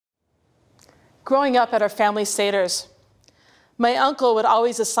Growing up at our family seders, my uncle would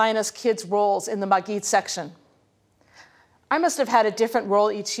always assign us kids roles in the Magid section. I must have had a different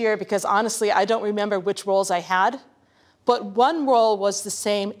role each year because honestly, I don't remember which roles I had, but one role was the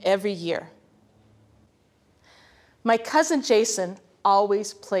same every year. My cousin Jason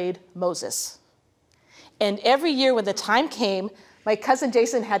always played Moses. And every year when the time came, my cousin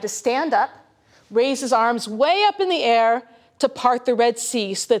Jason had to stand up, raise his arms way up in the air to part the Red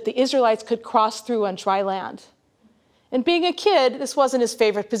Sea so that the Israelites could cross through on dry land. And being a kid, this wasn't his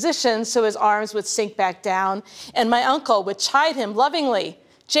favorite position, so his arms would sink back down, and my uncle would chide him lovingly,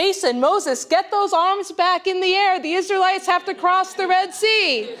 "Jason, Moses, get those arms back in the air. The Israelites have to cross the Red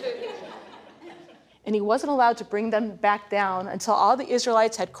Sea." And he wasn't allowed to bring them back down until all the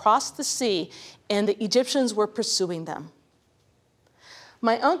Israelites had crossed the sea and the Egyptians were pursuing them.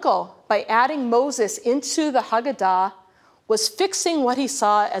 My uncle, by adding Moses into the Haggadah, was fixing what he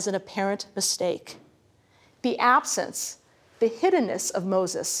saw as an apparent mistake: the absence, the hiddenness of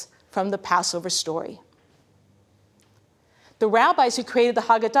Moses from the Passover story. The rabbis who created the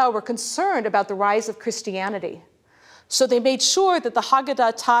Haggadah were concerned about the rise of Christianity, so they made sure that the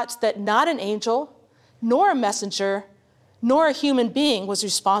Haggadah taught that not an angel, nor a messenger, nor a human being was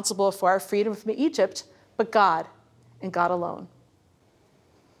responsible for our freedom from Egypt, but God, and God alone.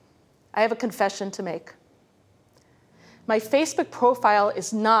 I have a confession to make. My Facebook profile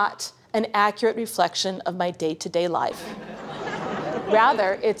is not an accurate reflection of my day-to-day life.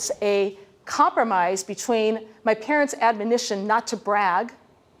 Rather, it's a compromise between my parents' admonition not to brag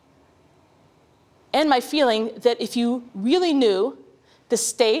and my feeling that if you really knew the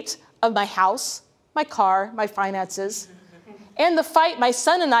state of my house, my car, my finances, and the fight my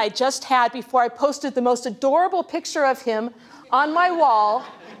son and I just had before I posted the most adorable picture of him on my wall,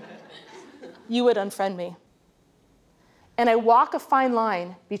 you would unfriend me. And I walk a fine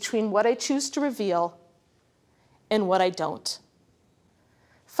line between what I choose to reveal and what I don't.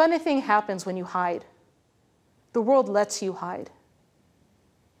 Funny thing happens when you hide. The world lets you hide.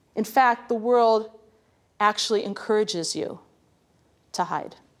 In fact, the world actually encourages you to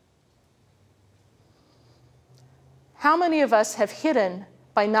hide. How many of us have hidden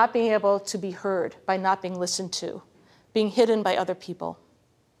by not being able to be heard, by not being listened to, being hidden by other people?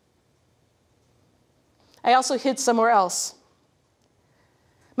 I also hid somewhere else.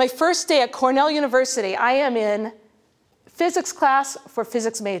 My first day at Cornell University, I am in physics class for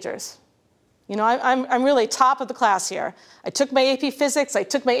physics majors. You know, I'm really top of the class here. I took my AP physics, I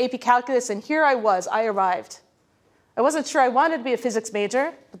took my AP calculus, and here I was, I arrived. I wasn't sure I wanted to be a physics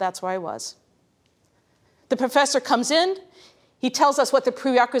major, but that's where I was. The professor comes in, he tells us what the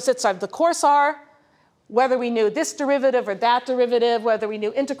prerequisites of the course are, whether we knew this derivative or that derivative, whether we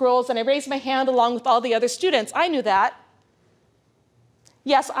knew integrals, and I raised my hand along with all the other students. I knew that.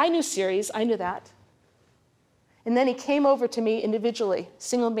 Yes, I knew series, I knew that. And then he came over to me individually,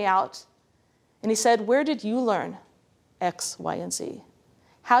 singled me out, and he said, "Where did you learn X, Y, and Z?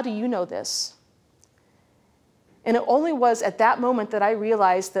 How do you know this?" And it only was at that moment that I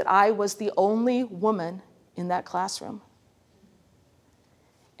realized that I was the only woman in that classroom.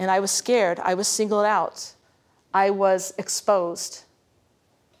 And I was scared, I was singled out, I was exposed,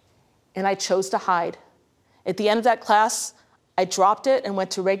 and I chose to hide. At the end of that class, I dropped it and went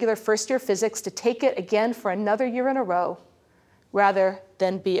to regular first-year physics to take it again for another year in a row, rather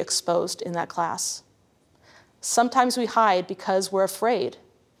than be exposed in that class. Sometimes we hide because we're afraid.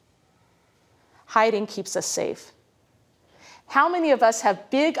 Hiding keeps us safe. How many of us have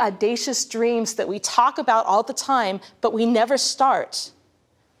big, audacious dreams that we talk about all the time, but we never start?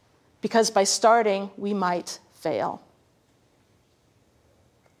 Because by starting, we might fail.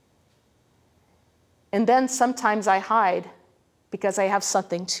 And then sometimes I hide because I have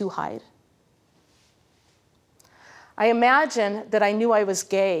something to hide. I imagine that I knew I was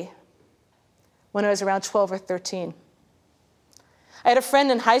gay when I was around 12 or 13. I had a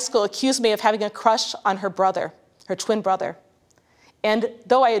friend in high school accuse me of having a crush on her brother, her twin brother. And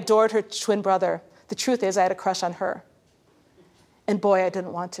though I adored her twin brother, the truth is I had a crush on her. And boy, I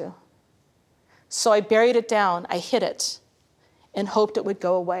didn't want to. So I buried it down, I hid it, and hoped it would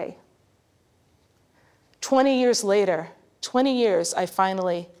go away. 20 years later, 20 years, I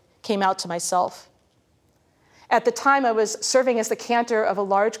finally came out to myself. At the time, I was serving as the cantor of a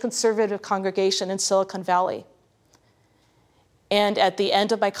large conservative congregation in Silicon Valley. And at the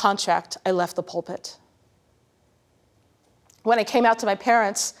end of my contract, I left the pulpit. When I came out to my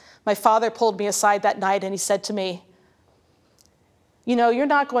parents, my father pulled me aside that night and he said to me, "You know, you're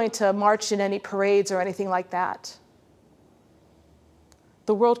not going to march in any parades or anything like that."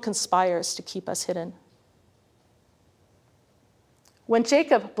 The world conspires to keep us hidden. When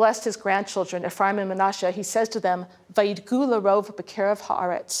Jacob blessed his grandchildren, Ephraim and Manasseh, he says to them, Vayidgu larov b'kerev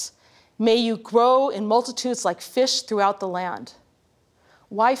haaretz. May you grow in multitudes like fish throughout the land.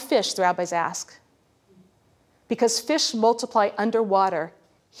 Why fish, the rabbis ask? Because fish multiply underwater,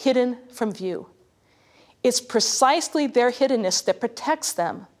 hidden from view. It's precisely their hiddenness that protects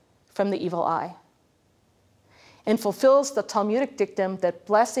them from the evil eye and fulfills the Talmudic dictum that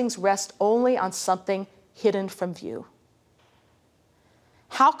blessings rest only on something hidden from view.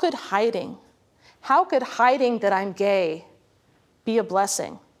 How could hiding that I'm gay be a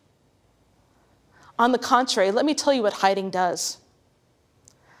blessing? On the contrary, let me tell you what hiding does.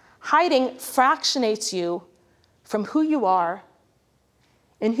 Hiding fractionates you from who you are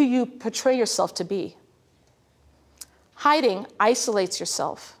and who you portray yourself to be. Hiding isolates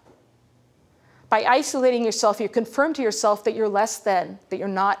yourself. By isolating yourself, you confirm to yourself that you're less than, that you're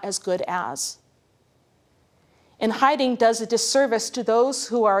not as good as. And hiding does a disservice to those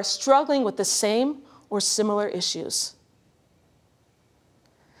who are struggling with the same or similar issues.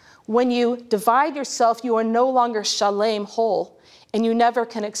 When you divide yourself, you are no longer shalem, whole, and you never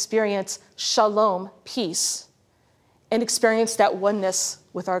can experience shalom, peace, and experience that oneness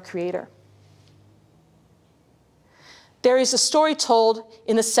with our Creator. There is a story told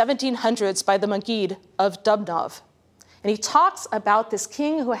in the 1700s by the Maggid of Dubnov, and he talks about this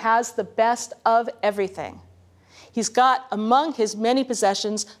king who has the best of everything. He's got among his many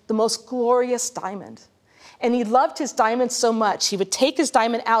possessions the most glorious diamond. And he loved his diamond so much, he would take his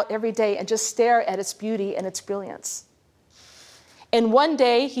diamond out every day and just stare at its beauty and its brilliance. And one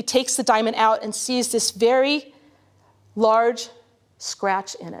day, he takes the diamond out and sees this very large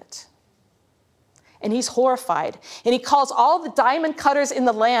scratch in it. And he's horrified. And he calls all the diamond cutters in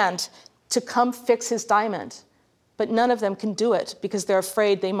the land to come fix his diamond. But none of them can do it because they're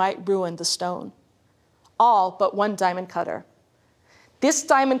afraid they might ruin the stone. All but one diamond cutter. This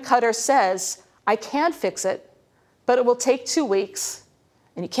diamond cutter says, I can fix it, but it will take 2 weeks.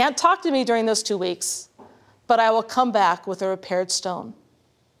 And you can't talk to me during those 2 weeks, but I will come back with a repaired stone.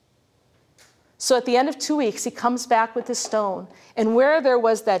 So at the end of 2 weeks, he comes back with his stone. And where there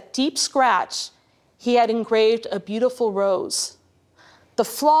was that deep scratch, he had engraved a beautiful rose. The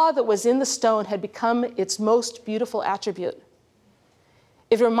flaw that was in the stone had become its most beautiful attribute.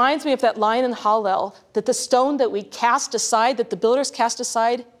 It reminds me of that line in Hallel, that the stone that we cast aside, that the builders cast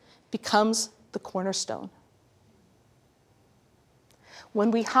aside, becomes the cornerstone.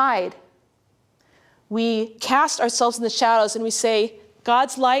 When we hide, we cast ourselves in the shadows and we say,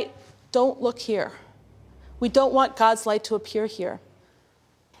 God's light, don't look here. We don't want God's light to appear here.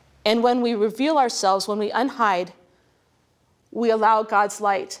 And when we reveal ourselves, when we unhide, we allow God's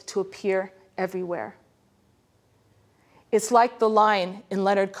light to appear everywhere. It's like the line in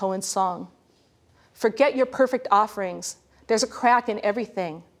Leonard Cohen's song, forget your perfect offerings. There's a crack in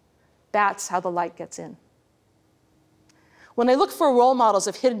everything. That's how the light gets in. When I look for role models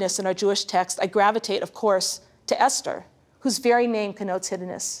of hiddenness in our Jewish text, I gravitate, of course, to Esther, whose very name connotes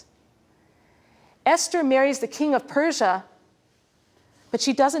hiddenness. Esther marries the king of Persia, but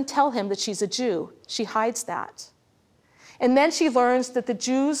she doesn't tell him that she's a Jew. She hides that. And then she learns that the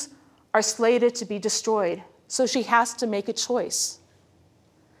Jews are slated to be destroyed, so she has to make a choice.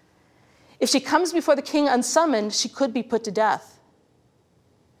 If she comes before the king unsummoned, she could be put to death.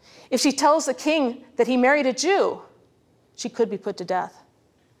 If she tells the king that he married a Jew, she could be put to death.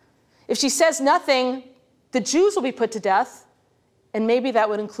 If she says nothing, the Jews will be put to death, and maybe that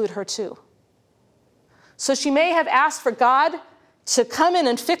would include her too. So she may have asked for God to come in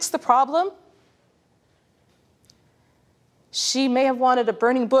and fix the problem. She may have wanted a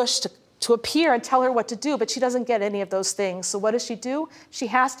burning bush to appear and tell her what to do, but she doesn't get any of those things. So what does she do? She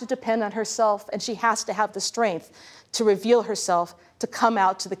has to depend on herself, and she has to have the strength to reveal herself, to come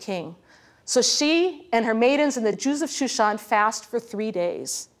out to the king. So she and her maidens and the Jews of Shushan fast for 3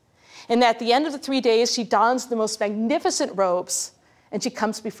 days. And at the end of the 3 days, she dons the most magnificent robes, and she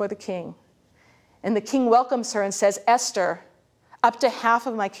comes before the king. And the king welcomes her and says, Esther, up to half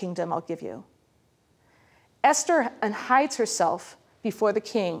of my kingdom I'll give you. Esther hides herself before the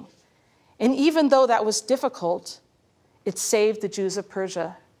king. And even though that was difficult, it saved the Jews of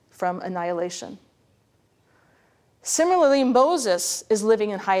Persia from annihilation. Similarly, Moses is living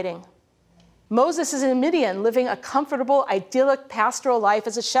in hiding. Moses is in Midian, living a comfortable, idyllic, pastoral life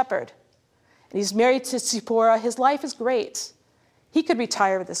as a shepherd. And he's married to Zipporah. His life is great. He could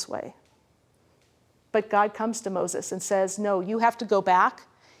retire this way. But God comes to Moses and says, no, you have to go back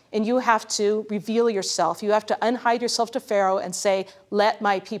and you have to reveal yourself. You have to unhide yourself to Pharaoh and say, let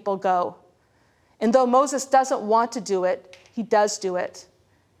my people go. And though Moses doesn't want to do it, he does do it.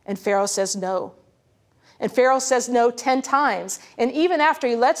 And Pharaoh says no. And Pharaoh says no 10 times. And even after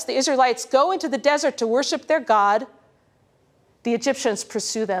he lets the Israelites go into the desert to worship their God, the Egyptians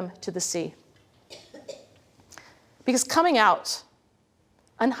pursue them to the sea. Because coming out,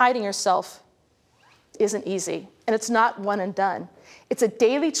 unhiding yourself, isn't easy. And it's not one and done. It's a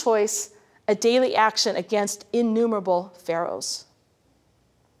daily choice, a daily action against innumerable pharaohs.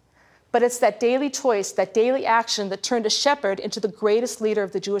 But it's that daily choice, that daily action that turned a shepherd into the greatest leader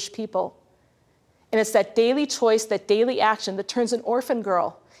of the Jewish people. And it's that daily choice, that daily action that turns an orphan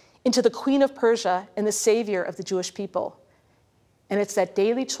girl into the Queen of Persia and the savior of the Jewish people. And it's that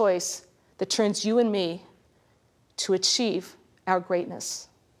daily choice that turns you and me to achieve our greatness.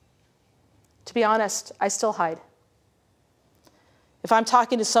 To be honest, I still hide. If I'm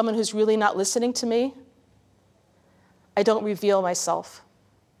talking to someone who's really not listening to me, I don't reveal myself.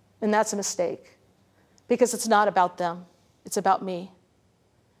 And that's a mistake, because it's not about them, it's about me.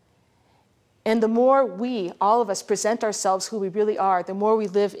 And the more we, all of us, present ourselves who we really are, the more we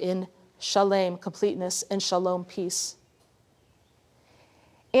live in shalom, completeness, and shalom, peace.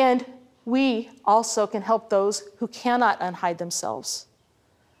 And we also can help those who cannot unhide themselves.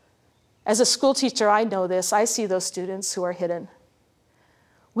 As a school teacher, I know this. I see those students who are hidden.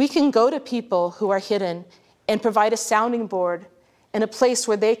 We can go to people who are hidden and provide a sounding board and a place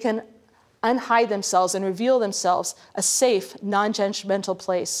where they can unhide themselves and reveal themselves, a safe, non-judgmental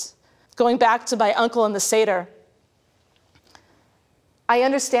place. Going back to my uncle and the Seder, I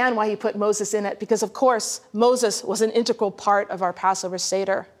understand why he put Moses in it, because of course, Moses was an integral part of our Passover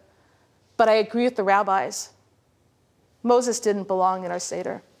Seder. But I agree with the rabbis. Moses didn't belong in our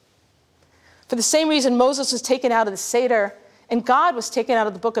Seder. For the same reason Moses was taken out of the Seder and God was taken out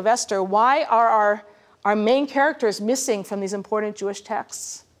of the book of Esther, why are our main characters missing from these important Jewish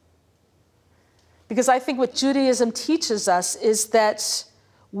texts? Because I think what Judaism teaches us is that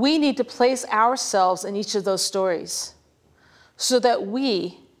we need to place ourselves in each of those stories so that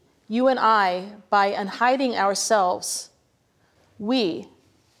we, you and I, by unhiding ourselves, we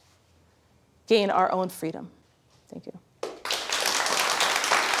gain our own freedom. Thank you.